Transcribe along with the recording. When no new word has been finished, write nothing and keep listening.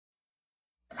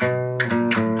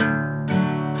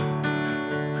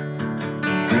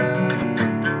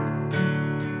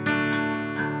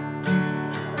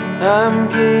I'm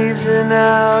gazing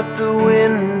out the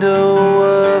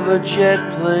window of a jet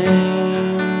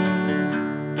plane,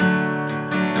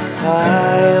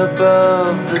 high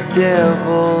above the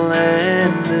devil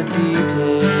and the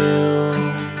detail.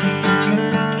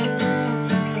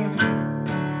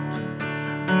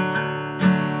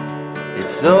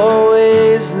 It's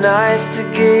always nice to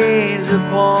gaze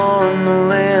upon the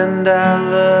land I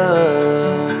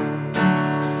love,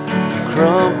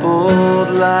 crumpled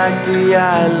like the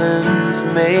islands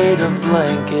made of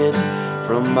blankets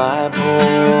from my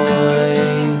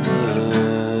boyhood.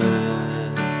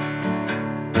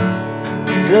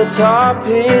 The tar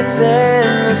pits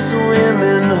and the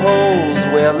swimming holes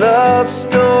where love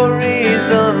stories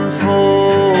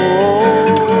unfold.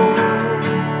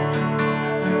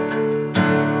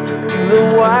 The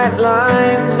white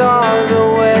lines are the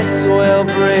west swell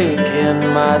breaking,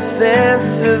 my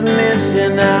sense of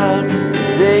missing out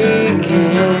is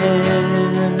aching.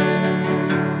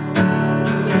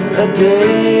 A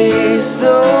day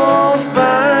so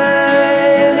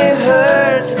fine, it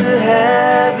hurts to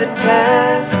have it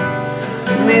pass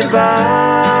me by.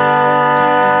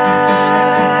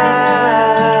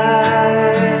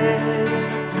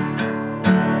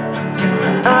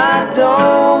 I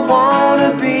don't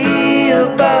wanna be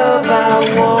above, I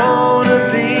wanna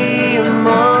be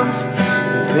amongst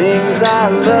the things I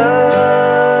love.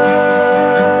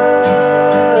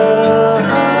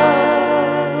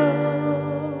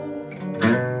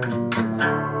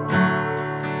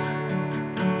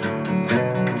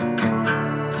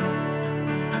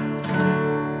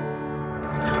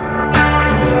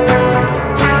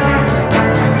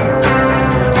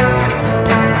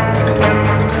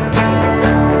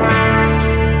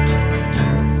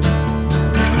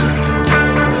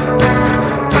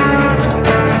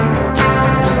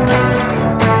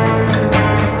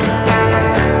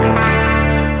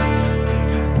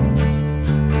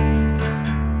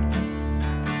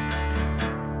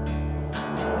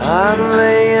 I'm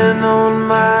laying on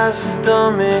my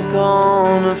stomach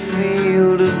on a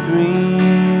field of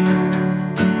green,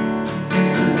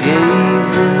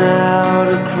 gazing out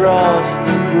across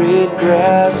the great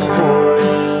grass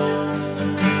forest.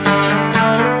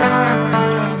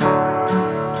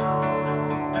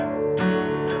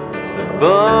 The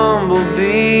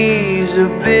bumblebees are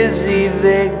busy,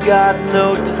 they got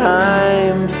no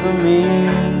time for me.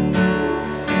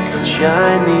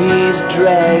 Chinese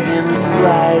dragon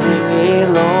sliding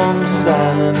along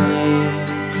silently.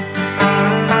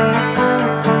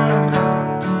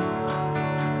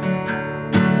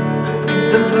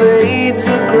 The blades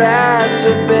of grass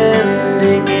are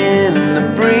bending in the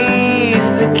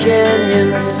breeze, the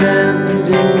canyon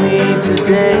sending me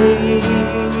today.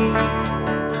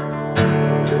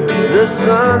 The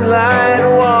sunlight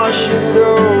washes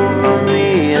over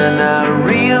me and I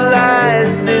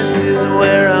realize this is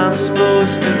where I'm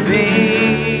supposed to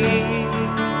be.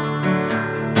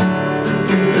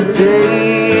 The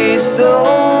day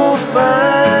so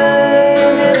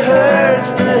fine, it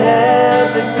hurts to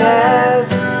have it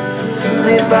pass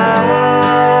me by.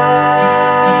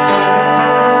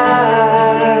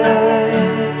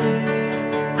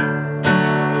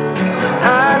 I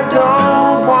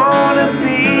don't wanna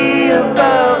be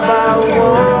above, I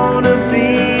wanna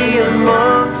be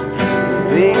amongst the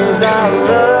things I love.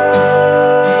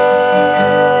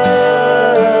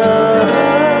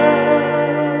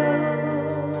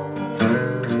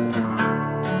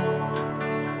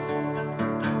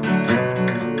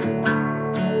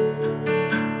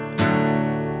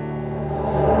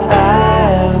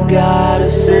 I've got a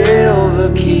silver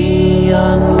key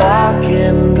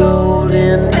unlocking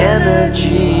golden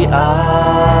energy. I've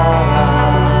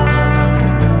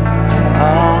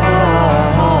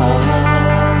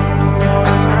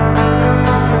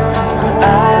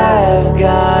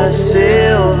got a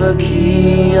silver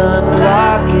key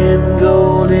unlocking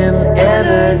golden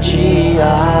energy.